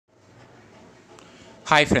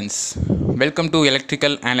Hi friends, welcome to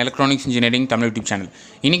Electrical and Electronics Engineering Tamil YouTube channel.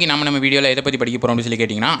 இன்னைக்கு நம்ம வீடியோல எதை பத்தி படிக்க போறோம்னு சொல்லி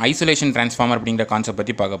கேட்டிங்கனா ஐசோலேஷன் ட்ரான்ஸ்ஃபார்மர் அப்படிங்கற கான்செப்ட்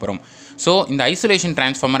பத்தி பார்க்க போறோம். சோ இந்த ஐசோலேஷன்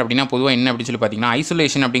ட்ரான்ஸ்ஃபார்மர் அப்படினா பொதுவா என்ன அப்படி சொல்லி பாத்தீங்கன்னா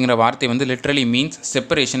ஐசோலேஷன் அப்படிங்கற வார்த்தை வந்து literally means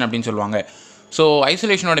separation அப்படினு சொல்வாங்க. ஸோ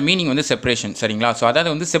ஐசோலேஷனோட மீனிங் வந்து செப்பரேஷன் சரிங்களா. ஸோ அதாவது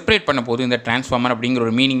வந்து செப்பரேட் பண்ண போது இந்த ட்ரான்ஸ்ஃபார்மர் அப்படிங்கிற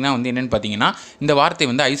ஒரு மீனிங் தான் வந்து என்னென்னு பார்த்தீங்கன்னா இந்த வார்த்தை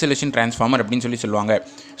வந்து ஐசோலேஷன் ட்ரான்ஸ்ஃபார்மர் அப்படின்னு சொல்லுவாங்க.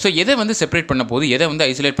 ஸோ எதை வந்து செப்பரேட் பண்ண போது எதை வந்து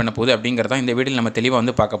ஐசோலேட் பண்ண போது அப்படிங்கிறத இந்த வீடியோவில் நம்ம தெளிவாக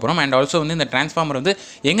வந்து பார்க்க போகிறோம். அண்ட் ஆல்சோ வந்து இந்த ட்ரான்ஸ்ஃபார்மர் வந்து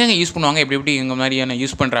எங்கெங்கே யூஸ் பண்ணுவாங்க எப்படி எங்கள் மாதிரியான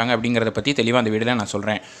யூஸ் பண்ணுறாங்க அப்படிங்கிறத பற்றி தெளிவாக அந்த வீடியோவில் நான்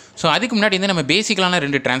சொல்கிறேன். ஸோ அதுக்கு முன்னாடி வந்து நம்ம பேசிக்கலான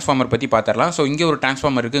ரெண்டு ட்ரான்ஸ்ஃபார்மர் பற்றி பார்த்துடலாம். ஸோ இங்கே ஒரு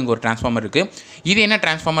ட்ரான்ஸ்ஃபார்மர் இருக்குது, இங்கே ஒரு ட்ரான்ஸ்ஃபார்மர் இருக்குது. இது என்ன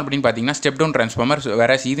ட்ரான்ஸ்ஃபார்மர் அப்படின்னு பார்த்தீங்கன்னா ஸ்டெப் டவுன் ட்ரான்ஸ்ஃபார்மர்.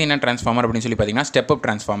 வேற இது என்ன ட்ரான்ஸ்ஃபார்மர் அப்படின்னு சொல்லி பார்த்தீங்கன்னா ஸ்டெப் அப்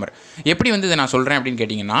ட்ரான்ஸ்ஃபார்மர். எப்படி வந்து இதை நான் சொல்கிறேன் அப்படின்னு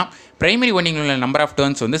கேட்டிங்கன்னா பிரைமரி வைண்டிங்கில் உள்ள நம்பர் ஆஃப்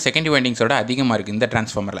டர்ன்ஸ் வந்து செகண்டரி வைண்டிங்ஸோட அதிகமாக இருக்குது இந்த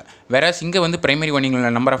ட்ரான்ஸ்ஃபார்மரில். வேற இங்கே வந்து பிரைமரி வைண்டிங்கில்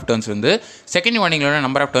உள்ள நம்பர் ஆஃப் டர்ன்ஸ் வந்து செகண்டரி வைண்டிங்கில் உள்ள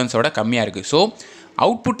நம்பர் ஆஃப் டர்ன்ஸோட கம்மியாக இருக்குது. ஸோ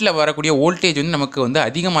அவுட்புட்டில் வரக்கூடிய வோல்டேஜ் வந்து நமக்கு வந்து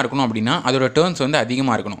அதிகமாக இருக்கணும் அப்படின்னா அதோட டர்ன்ஸ் வந்து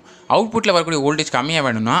அதிகமாக இருக்கணும். அவுட்புட்டில் வரக்கூடிய வோல்டேஜ் கம்மியாக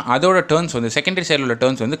வேணும்னா அதோட டர்ன்ஸ் வந்து செகண்டரி சைடில் உள்ள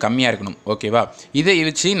டர்ன்ஸ் வந்து கம்மியாக இருக்கணும். ஓகேவா? இதை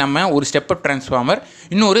வச்சு நம்ம ஒரு ஸ்டெப் அப் ட்ரான்ஸ்ஃபார்மர்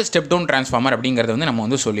இன்னொரு ஸ்டெப் டவுன் ட்ரான்ஸ்ஃபார்மர் அப்படிங்கிறத வந்து நம்ம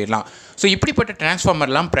வந்து சொல்லிடலாம். ஸோ இப்படிப்பட்ட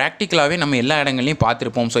ட்ரான்ஸ்ஃபார்மர்லாம் ப்ராக்டிக்கலாகவே நம்ம எல்லா இடங்கள்லையும்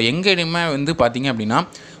பார்த்துருப்போம். ஸோ எங்கேயுமே வந்து பார்த்திங்க அப்படின்னா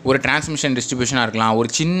ஒரு டிரான்ஸ்மிஷன் டிஸ்ட்ரிபியூஷனாக இருக்கலாம், ஒரு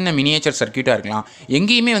சின்ன மினியேச்சர் சர்க்யூட்டாக இருக்கலாம்,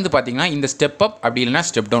 எங்கேயுமே வந்து பார்த்திங்கன்னா இந்த ஸ்டெப் அப் அப்படி இல்லைனா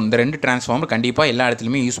ஸ்டெப் டவுன் இந்த ரெண்டு ட்ரான்ஸ்ஃபார்மர் கண்டிப்பாக எல்லா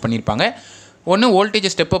இடத்துலையுமே யூஸ் பண்ணியிருப்பாங்க. ஒன்று வோல்டேஜை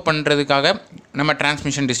ஸ்டெப் அப் பண்ணுறதுக்காக நம்ம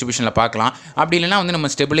டிரான்ஸ்மிஷன் டிஸ்ட்ரிபியூஷனில் பார்க்கலாம். அப்படி இல்லைனா வந்து நம்ம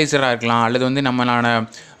ஸ்டெபிலைசராக இருக்கலாம், அல்லது வந்து நம்மளான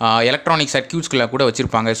எலக்ட்ரானிக் சர்க்யூட்ஸ்களை கூட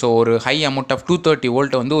வச்சுருப்பாங்க. ஸோ ஒரு ஹை அமௌண்ட் ஆஃப் 230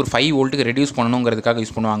 வோல்ட்டை வந்து ஒரு 5 வோல்ட்டுக்கு ரெடியூஸ் பண்ணணுங்கிறதுக்காக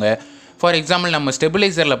யூஸ் பண்ணுவாங்க. ஃபார் எக்ஸாம்பிள் நம்ம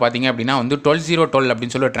ஸ்டெபிலைசரில் பார்த்திங்க அப்படின்னா வந்து 12012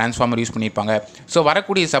 அப்படின்னு சொல்லி ஒரு ட்ரான்ஸ்ஃபார்மர் யூஸ் பண்ணியிருப்பாங்க. ஸோ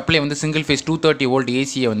வரக்கூடிய சப்ளை வந்து சிங்கிள் ஃபேஸ் 230 வோல்ட்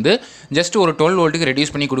ஏசியை வந்து ஜஸ்ட் ஒரு 12 வோல்ட்டுக்கு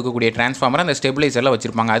ரெடியூஸ் பண்ணி கொடுக்கக்கூடிய ட்ரான்ஸ்ஃபார்மர் அந்த ஸ்டெபிலைசரில்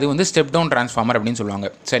வச்சுருப்பாங்க. அது வந்து ஸ்டெப் டவுன் ட்ரான்ஸ்ஃபார்மர் அப்படின்னு சொல்லுவாங்க.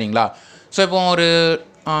 சரிங்களா? ஸோ இப்போ ஒரு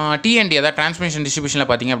டிஎன்டி அதாவது டிரான்ஸ்மிஷன் டிஸ்ட்ரிபியூஷனில்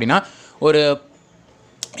பார்த்திங்க அப்படின்னா ஒரு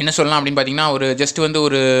என்ன சொல்லலாம் அப்படின்னு பார்த்தீங்கன்னா ஒரு ஜஸ்ட் வந்து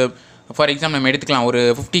ஒரு ஃபார் எக்ஸாம்பிள் நம்ம எடுத்துக்கலாம் ஒரு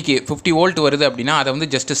 50 வோல்ட் வருது அப்படின்னா அதை வந்து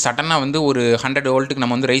ஜஸ்ட் சடனாக வந்து ஒரு 100 வோல்ட்டுக்கு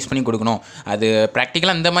நம்ம வந்து ரைஸ் பண்ணி கொடுக்கணும். அது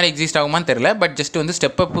ப்ராக்டிக்கலாக இந்த மாதிரி எக்ஸிஸ்ட் ஆகுமான்னு தெரில, பட் ஜஸ்ட் வந்து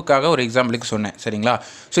ஸ்டெப் அப்புக்காக ஒரு எக்ஸாம்பிளுக்கு சொன்னேன். சரிங்களா?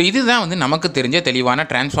 ஸோ இதுதான் வந்து நமக்கு தெரிஞ்ச தெளிவான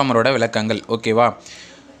டிரான்ஸ்ஃபார்மரோட விளக்கங்கள். ஓகேவா?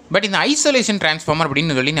 பட் இந்த ஐசோலேஷன் ட்ரான்ஸ்ஃபார்மர்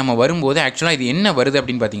அப்படின்னு சொல்லி நம்ம வரும்போது ஆக்சுவலாக இது என்ன வருது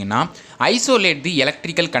அப்படின்னு பார்த்தீங்கன்னா isolate the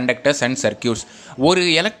electrical conductors and circuits. ஒரு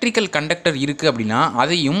எலக்ட்ரிக்கல் கண்டக்டர் இருக்குது அப்படின்னா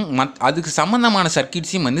அதையும் அதுக்கு சம்மந்தமான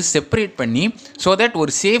சர்க்யூட்ஸையும் வந்து செப்பரேட் பண்ணி ஸோ தட்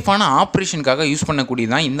ஒரு சேஃபான ஆப்ரேஷனுக்காக யூஸ்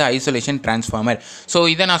பண்ணக்கூடியது தான் இந்த ஐசோலேஷன் ட்ரான்ஸ்ஃபார்மர். ஸோ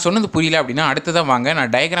இதை நான் சொன்னது புரியல அப்படின்னா அடுத்ததாக வாங்க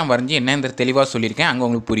நான் டயக்ராம் வரைஞ்சி என்ன தெளிவாக சொல்லியிருக்கேன், அங்கே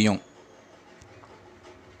உங்களுக்கு புரியும்.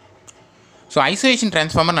 ஸோ ஐசோலேஷன்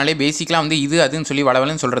ட்ரான்ஸ்ஃபார்மர்னாலே பேசிக்கலாக வந்து இது அதுன்னு சொல்லி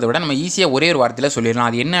வளவலன்னு சொல்கிறத விட நம்ம ஈஸியாக ஒரே ஒரு வார்த்தையில் சொல்லிடலாம்.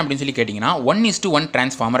 அது என்ன அப்படின்னு சொல்லி கேட்டிங்கன்னா 1:1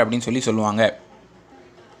 ட்ரான்ஸ்ஃபார்மர் அப்படின்னு சொல்லுவாங்க.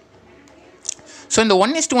 ஸோ இந்த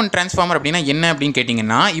 1:1 ட்ரான்ஸ்ஃபார்மர் அப்படின்னா என்ன அப்படின்னு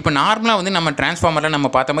கேட்டிங்கன்னா இப்போ நார்மலாக வந்து நம்ம ட்ரான்ஸ்ஃபார்மரில் நம்ம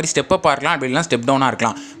பார்த்த மாதிரி ஸ்டெப் அப்பாக இருக்கலாம் அப்படி இல்லைனா ஸ்டெப் டவுனாக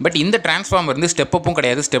இருக்கலாம். பட் இந்த ட்ரான்ஸ்ஃபார்மர் வந்து ஸ்டெப் அப்பும்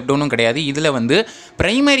கிடையாது ஸ்டெப் டவுனும் கிடையாது. இதில் வந்து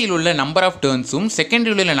பிரைமரியில் உள்ள நம்பர் ஆஃப் டர்ன்ஸும்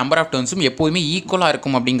செகண்டரியில் உள்ள நம்பர் ஆஃப் டர்ன்ஸும் எப்போதுமே ஈக்குவலாக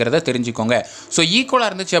இருக்கும் அப்படிங்கிறத தெரிஞ்சுக்கோங்க. ஸோ ஈக்குவலாக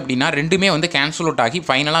இருந்துச்சு அப்படின்னா ரெண்டுமே வந்து கேன்சல் அவுட் ஆகி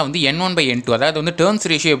ஃபைனலாக வந்து N1/N2 அதாவது வந்து டர்ன்ஸ்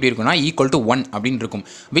ரேஷியோ எப்படி இருக்குன்னா ஈக்குவல் டு 1 அப்படின்னு இருக்கும்.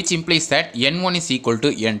 Which implies that N1 is equal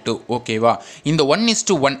to N2. ஓகேவா? இந்த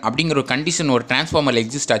 1:1 அப்படிங்கிற ஒரு கண்டிஷன் ஒரு ட்ரான்ஸ்ஃபார்மரில்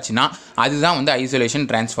எக்ஸிஸ்ட் ஆச்சுன்னா அதுதான் வந்து ஐசோலேஷன்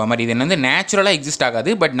ட்ரான்ஸ்ஃபார்மர். இது வந்து நேச்சுரலாக எக்ஸிஸ்ட்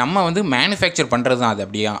ஆகாது, பட் நம்ம வந்து மேனுஃபேக்சர் பண்ணுறது தான் அது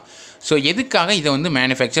அப்படியா. ஸோ எதுக்காக இதை வந்து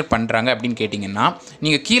மேனுஃபேக்சர் பண்ணுறாங்க அப்படின்னு கேட்டிங்கன்னா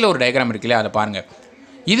நீங்கள் கீழே ஒரு டயக்ராம் இருக்குல்ல அதை பாருங்கள்.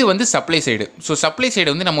 இது வந்து supply side. So supply side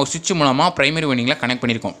வந்து நம்ம ஒரு சுவிட்ச் மூலமாக பிரைமரி வைண்டிங்கில் கனெக்ட்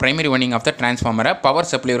பண்ணியிருக்கோம். Primary winding of the ட்ரான்ஸ்ஃபார்மரை power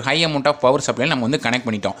supply ஒரு high amount of power supply நம்ம வந்து கனெக்ட்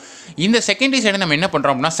பண்ணிட்டோம். இந்த செகண்டரி சைடு நம்ம என்ன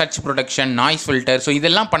பண்ணுறோம் அப்படின்னா search production, noise filter, so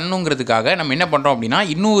இதெல்லாம் பண்ணுங்கிறதுக்காக நம்ம என்ன பண்ணுறோம் அப்படின்னா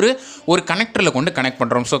ஒரு கனெக்டரில் கொண்டு கனெக்ட்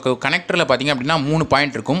பண்ணுறோம். ஸோ கனெக்டரில் பார்த்திங்க அப்படின்னா 3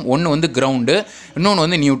 பாயிண்ட் இருக்கும். ஒன்று வந்து கிரவுண்டு, இன்னொன்று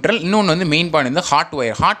வந்து நியூட்ரல், இன்னொன்று வந்து மெயின் பாயிண்ட் வந்து ஹாட்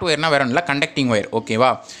ஒயர். ஹாட் ஒயர்னால் வேறு ஒன்றும் இல்லை கண்டக்டிங் ஒயர்.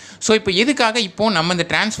 ஓகேவா? ஸோ இப்போ எதுக்காக இப்போது நம்ம இந்த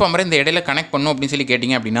ட்ரான்ஸ்ஃபார்மரை இந்த இடையில கனெக்ட் பண்ணணும் அப்படின்னு சொல்லி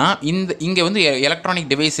கேட்டிங்க அப்படின்னா இங்கே வந்து எலக்ட்ரானிக்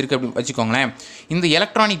டிவைஸ் இருக்குது அப்படின்னு வச்சுக்கோங்களேன். இந்த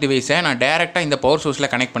எலக்ட்ரானிக் டிவைஸை நான் டேரெக்டாக இந்த பவர்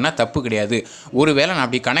சோர்ஸில் கனெக்ட் பண்ணால் தப்பு கிடையாது. ஒருவேளை நான்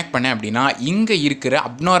அப்படி கனெக்ட் பண்ணேன் அப்படின்னா இங்கே இருக்கிற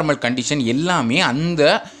அப்நார்மல் கண்டிஷன் எல்லாமே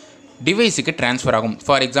அந்த டிவைஸுக்கு ட்ரான்ஸ்ஃபர் ஆகும்.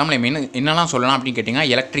 ஃபார் எக்ஸாம்பிள் என்னெல்லாம் சொல்லலாம் அப்படின்னு கேட்டிங்கன்னா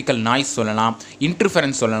எலக்ட்ரிக்கல் நாய்ஸ் சொல்லலாம்,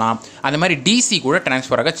 இன்டர்ஃபரன்ஸ் சொல்லலாம், அது மாதிரி டிசி கூட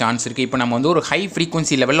ட்ரான்ஸ்ஃபர் ஆக சான்ஸ் இருக்குது. இப்போ நம்ம வந்து ஒரு ஹை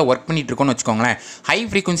ஃப்ரீக்வன்சி லெவலில் ஒர்க் பண்ணிட்டு இருக்கோம்னு வச்சுக்கோங்களேன். ஹை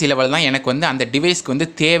ஃப்ரீக்வன்சி லெவல் தான் எனக்கு வந்து அந்த டிவைஸ்க்கு வந்து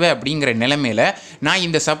தேவை அப்படிங்கிற நிலைமையில் நான்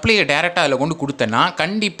இந்த சப்ளையை டேரெக்டாக அதில் கொண்டு கொடுத்தேன்னா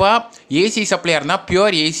கண்டிப்பாக ஏசி சப்ளையாக இருந்தால்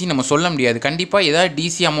பியூர் ஏசி நம்ம சொல்ல முடியாது. கண்டிப்பாக ஏதாவது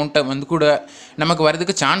டிசி அமௌண்ட்டை வந்து கூட நமக்கு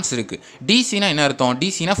வரதுக்கு சான்ஸ் இருக்குது. டிசினா என்ன அர்த்தம்?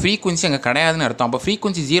 டிசினா ஃப்ரீக்வன்சி அங்கே கிடையாதுன்னு அர்த்தம். அப்போ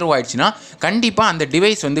ஃப்ரீக்வன்சி 0 ஆயிடுச்சுன்னா கண்டிப்பாக அந்த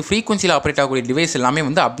டிவைஸ் வந்து ஃப்ரீக்வன்சியில் ஆப்ரேட் ஆகக்கூடிய டிவைஸ் எல்லாமே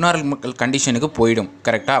வந்து அப்நார்மல் கண்டிஷனுக்கு போயிடும்.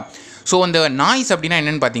 கரெக்டாக? ஸோ அந்த நாய்ஸ் அப்படின்னா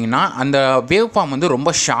என்னென்னு பார்த்தீங்கன்னா அந்த வேவ் ஃபார்ம் வந்து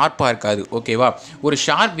ரொம்ப ஷார்ப்பாக இருக்காது. ஓகேவா? ஒரு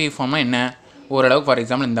ஷார்ப் வேவ் ஃபார்ம்னா என்ன? ஓரளவுக்கு ஃபார்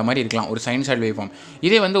எக்ஸாம்பிள் இந்த மாதிரி இருக்கலாம், ஒரு சைனசாய்டு வேவ் ஃபார்ம்.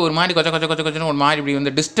 இதே வந்து ஒரு மாதிரி கொச்ச கொச்ச கொச்ச கொச்சன்னு ஒரு மாதிரி இப்படி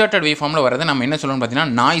வந்து டிஸ்டர்டட் வேவ் ஃபார்மில் வரதை நம்ம என்ன சொல்லணும்னு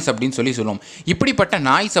பார்த்தீங்கன்னா நாய்ஸ் அப்படின்னு சொல்லுவோம். இப்படிப்பட்ட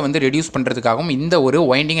நாய்ஸை வந்து ரெடியூஸ் பண்ணுறதுக்காகவும் இந்த ஒரு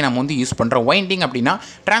வைண்டிங்கை நம்ம வந்து யூஸ் பண்ணுறோம். வைண்டிங் அப்படின்னா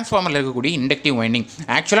டிரான்ஸ்ஃபார்மரில் இருக்கக்கூடிய இண்டக்டிவ் வைண்டிங்.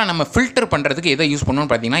 ஆக்சுவலாக நம்ம ஃபில்டர் பண்ணுறதுக்கு எதை யூஸ்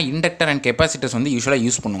பண்ணுவோம்னு பார்த்தீங்கன்னா இண்டக்டர் அண்ட் கெப்பாசிட்டர்ஸ் வந்து யூஸ்வலாக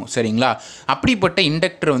யூஸ் பண்ணுவோம். சரிங்களா? அப்படிப்பட்ட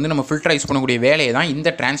இண்டக்டர் வந்து நம்ம ஃபில்டர் யூஸ் பண்ணக்கூடிய வேலையை தான் இந்த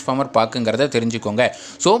டிரான்ஸ்ஃபார்மர் பார்க்குங்கிறத தெரிஞ்சுக்கோங்க.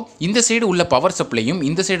 ஸோ இந்த சைடு உள்ள பவர் சப்ளையும்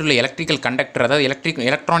இந்த சைடு உள்ள எலக்ட்ரிக்கல் கண்டக்டர், அதாவது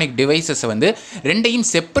எலக்ட்ரானிக் டிவைசஸை வந்து ரெண்டையும்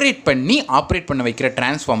செப்பரேட் பண்ணி ஆப்ரேட் பண்ண வைக்கிற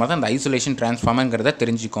டிரான்ஸ்ஃபார்மர் தான் அந்த ஐசோலேஷன் டிரான்ஸ்ஃபார்மர்ங்கிறத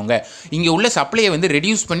தெரிஞ்சுக்கோங்க. இங்கே உள்ள சப்ளையை வந்து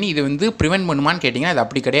ரெடியூஸ் பண்ணி இது வந்து ப்ரிவென்ட் பண்ணுமான்னு கேட்டிங்கன்னா அது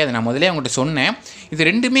அப்படி கிடையாது. நான் முதலே அவங்கள்ட்ட சொன்னேன், இது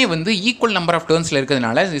ரெண்டுமே வந்து ஈக்குவல் நம்பர் ஆஃப் டர்ன்ஸில்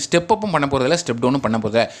இருக்கிறதுனால ஸ்டெப் அப்பும் பண்ண போகிறதில்ல, ஸ்டெப் டவுனும் பண்ண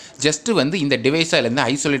போகிறதில்ல. ஜஸ்ட்டு வந்து இந்த டிவைஸை இருந்து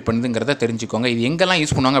ஐசோலேட் பண்ணுதுங்கிறத தெரிஞ்சுக்கோங்க. இது எங்கெல்லாம்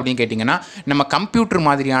யூஸ் பண்ணுவாங்க அப்படின்னு கேட்டிங்கன்னா நம்ம கம்ப்யூட்டர்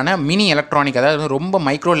மாதிரியான மினி எலக்ட்ரானிக், அதாவது ரொம்ப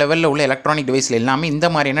மைக்ரோ லெவலில் உள்ள எலக்ட்ரானிக் டிவைஸில் எல்லாமே இந்த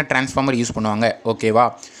மாதிரியான டிரான்ஸ்ஃபார்மர் யூஸ் பண்ணுவாங்க. ஓகேவா?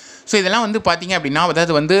 ஸோ இதெல்லாம் வந்து பார்த்திங்க அப்படின்னா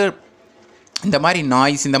அதாவது வந்து இந்த மாதிரி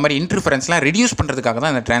நாய்ஸ், இந்த மாதிரி இன்டர்ஃபரன்ஸ்லாம் ரெடியூஸ் பண்ணுறதுக்காக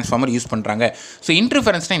தான் இந்த டிரான்ஸ்ஃபார்மர் யூஸ் பண்ணுறாங்க. ஸோ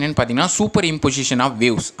இன்டர்ஃபரன்ஸ்னால் என்னென்னு பார்த்தீங்கன்னா சூப்பர் இம்போசிஷன் ஆஃப்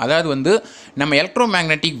வேவ்ஸ். அதாவது வந்து நம்ம எலக்ட்ரோ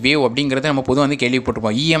மேக்னெட்டிக் வேவ் அப்படிங்கிறத நம்ம பொதுவாக வந்து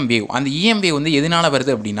கேள்விப்பட்டிருப்போம், இஎம் வேவ். அந்த இஎம் வேவ் வந்து எதனால்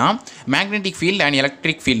வருது அப்படின்னா magnetic field and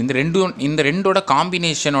electric field இந்த ரெண்டோட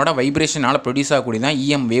காம்பினேஷனோட வைப்ரேஷனால் ப்ரொடியூஸ் ஆகக்கூடிய தான்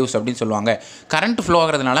இஎம் வேவ்ஸ் அப்படின்னு சொல்லுவாங்க. கரண்ட் ஃப்ளோ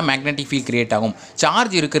ஆகிறதுனால மேக்னெட்டிக் ஃபீல்ட் கிரியேட் ஆகும்,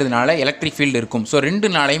 சார்ஜ் இருக்கிறதுனால எலக்ட்ரிக் ஃபீல்டு இருக்கும். ஸோ ரெண்டு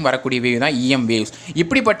நாளையும் வரக்கூடிய வேவ் தான் இஎம் வேவ்ஸ்.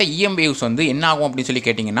 இப்படிப்பட்ட இஎம் வேவ்ஸ் வந்து என்ன ஆகும் அப்படின்னு சொல்லி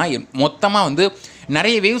கேட்டிங்கன்னா மொத்தமாக வந்து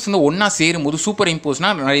நிறைய வேவ்ஸ் வந்து ஒன்றா சேரும்போது சூப்பர்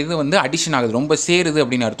இம்போஸ்னால் நிறைய இது வந்து அடிஷன் ஆகுது, ரொம்ப சேருது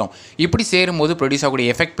அப்படின்னு அர்த்தம். இப்படி சேரும்போது ப்ரொடியூஸ்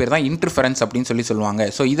ஆகக்கூடிய எஃபெக்ட் பேர் தான் இன்டர்ஃபரன்ஸ் அப்படின்னு சொல்லுவாங்க.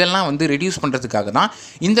 ஸோ இதெல்லாம் வந்து ரெடியூஸ் பண்ணுறதுக்காக தான்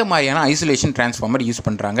இந்த மாதிரியான ஐசோலேஷன் டிரான்ஸ்ஃபார்மர் யூஸ்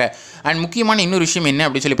பண்ணுறாங்க. அண்ட் முக்கியமான இன்னொரு விஷயம் என்ன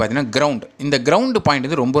அப்படின்னு சொல்லி பார்த்தீங்கன்னா கிரவுண்ட். இந்த கிரவுண்டு பாயிண்ட்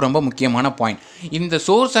வந்து ரொம்ப ரொம்ப முக்கியமான பாயிண்ட். இந்த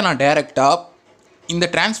சோர்ஸை நான் டைரெக்டாக இந்த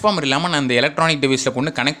டிரான்ஸ்ஃபார்மர் இல்லாமல் நான் இந்த எலக்ட்ரானிக் டிவைஸில்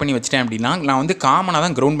கொண்டு கனெக்ட் பண்ணி வச்சிட்டேன் அப்படின்னா நான் வந்து காமனாக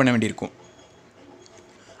தான் கிரவுண்ட் பண்ண வேண்டியிருக்கும்.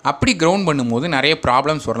 அப்படி கிரவுண்ட் பண்ணும்போது நிறைய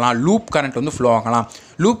ப்ராப்ளம்ஸ் வரலாம். லூப் கரண்ட் வந்து ஃப்ளோ ஆகலாம்.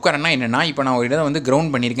 லூப் கரண்ட்னா என்னென்னா, இப்போ நான் ஒரு இடத்தை வந்து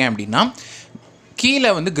கிரவுண்ட் பண்ணியிருக்கேன் அப்படின்னா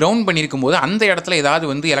கீழே வந்து கிரவுண்ட் பண்ணியிருக்கும் போது அந்த இடத்துல ஏதாவது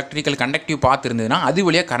வந்து எலக்ட்ரிக்கல் கண்டக்டிவ் பாத் இருந்ததுன்னா அது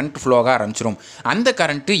வழியாக கரண்ட் ஃப்ளோ ஆக ஆரம்பிச்சிடும். அந்த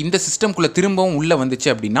கரண்ட்டு இந்த சிஸ்டம்குள்ளே திரும்பவும் உள்ளே வந்துச்சு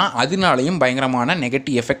அப்படின்னா அதனாலையும் பயங்கரமான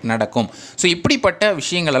நெகட்டிவ் எஃபெக்ட் நடக்கும். ஸோ இப்படிப்பட்ட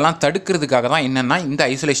விஷயங்களெல்லாம் தடுக்கிறதுக்காக தான் என்னென்னா இந்த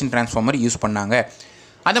ஐசோலேஷன் டிரான்ஸ்ஃபார்மர் யூஸ் பண்ணாங்க.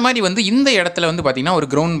 அது மாதிரி வந்து இந்த இடத்துல வந்து பார்த்திங்கன்னா ஒரு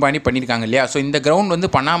கிரவுண்ட் பண்ணியிருக்காங்க இல்லையா? ஸோ இந்த கிரவுண்ட் வந்து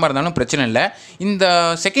பண்ணாமல் இருந்தாலும் பிரச்சனை இல்லை. இந்த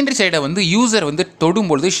செகண்டரி சைடை வந்து யூசர் வந்து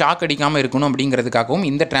தொடும்பொழுது ஷாக் அடிக்காமல் இருக்கணும் அப்படிங்கிறதுக்காகவும்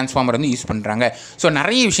இந்த டிரான்ஸ்ஃபார்மர் வந்து யூஸ் பண்ணுறாங்க. ஸோ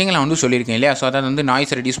நிறைய விஷயங்கள் நான் வந்து சொல்லியிருக்கேன் இல்லையா? ஸோ அதாவது வந்து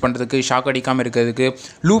நாய்ஸ் ரெடியூஸ் பண்ணுறதுக்கு, ஷாக் அடிக்காமல் இருக்கிறதுக்கு,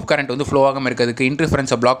 லூப் கரண்ட் வந்து ஃப்ளோ ஆகாமல் இருக்கிறதுக்கு,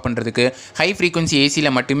 இன்டர்ஃபரன்ஸை பிளாக் பண்ணுறதுக்கு, ஹை ஃப்ரீக்வன்சி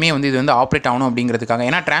ஏசியில் மட்டுமே வந்து இது வந்து ஆப்ரேட் ஆகணும் அப்படிங்கிறதுக்காக.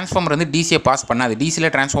 ஏன்னா டிரான்ஸ்ஃபார்மர் வந்து டிசியை பாஸ் பண்ணாது,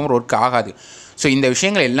 டிசியில் டிரான்ஸ்ஃபார்மர் ஒர்க் ஆகாது. ஸோ இந்த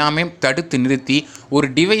விஷயங்கள் எல்லாமே தடுத்து நிறுத்தி ஒரு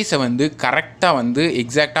டிவைஸை வந்து கரெக்டாக வந்து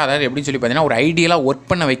எக்ஸாக்டாக, அதாவது எப்படின்னு சொல்லி பார்த்தீங்கன்னா ஒரு ஐடியலாக ஒர்க்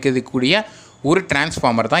பண்ண வைக்கிறதுக்கூடிய ஒரு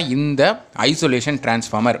டிரான்ஸ்ஃபார்மர் தான் இந்த ஐசோலேஷன்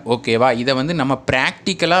டிரான்ஸ்ஃபார்மர். ஓகேவா? இதை வந்து நம்ம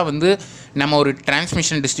ப்ராக்டிக்கலாக வந்து நம்ம ஒரு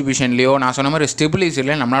டிரான்ஸ்மிஷன் டிஸ்ட்ரிபியூஷன்லையோ நான் சொன்ன மாதிரி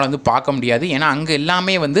ஸ்டெபிலைசர்லையோ நம்மளால் வந்து பார்க்க முடியாது. ஏன்னா அங்கே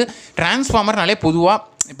எல்லாமே வந்து டிரான்ஸ்ஃபார்மர்னாலே பொதுவாக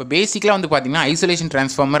இப்போ பேசிக்கலாக வந்து பார்த்திங்கன்னா ஐசோலேஷன்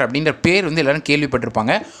டிரான்ஸ்ஃபார்மர் அப்படின்ற பேர் வந்து எல்லோரும்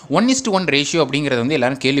கேள்விப்பட்டிருப்பாங்க. 1:1 ரேஷியோ அப்படிங்கிறது வந்து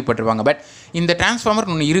எல்லோரும் கேள்விப்பட்டிருப்பாங்க. பட் இந்த டிரான்ஸ்ஃபார்மர்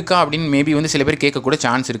ஒன்று இருக்கா அப்படின்னு மேபி வந்து சில பேர் கேட்கக்கூட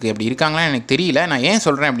சான்ஸ் இருக்குது. அப்படி இருக்காங்களா எனக்கு தெரியல. நான் ஏன்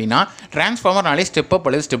சொல்கிறேன் அப்படின்னா டிரான்ஸ்ஃபார்மர்னாலே ஸ்டெப் அப்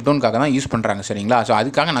அல்லது ஸ்டெப் டவுனுக்காக தான் யூஸ் பண்ணுறாங்க. சரிங்களா? ஸோ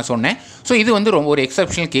அதுக்காக நான் சொன்னேன். ஸோ இது வந்து ரொம்ப ஒரு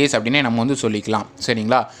எக்ஸப்ஷனல் கேஸ் அப்படின்னே நம்ம வந்து சொல்லிக்கலாம்.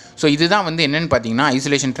 சரிங்களா? ஸோ இதுதான் வந்து என்னென்னு பார்த்தீங்கன்னா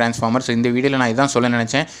ஐசோலேஷன் டிரான்ஸ்ஃபார்மர். ஸோ இந்த வீடியோவில் நான் இதான் சொல்ல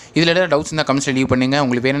நினச்சேன். இதில் ஏதாவது டவுட்ஸ் இருந்தால் கமெண்ட்ஸில் லீவ் பண்ணுங்கள்.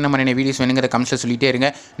 உங்களுக்கு வேறு என்ன மாதிரியான வீடியோஸ் வேணுங்கிறத கமெண்ட்ஸில் சொல்லிட்டே இருங்க.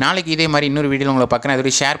 நாளைக்கு இதே மாதிரி இன்னொரு வீடியோவில் உங்களை பார்க்குறேன். அதோட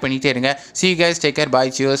ஷேர் பண்ணிகிட்டே இருங்க. See you guys, take care, bye,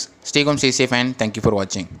 cheers, stay home, stay safe and thank you for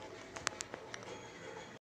watching.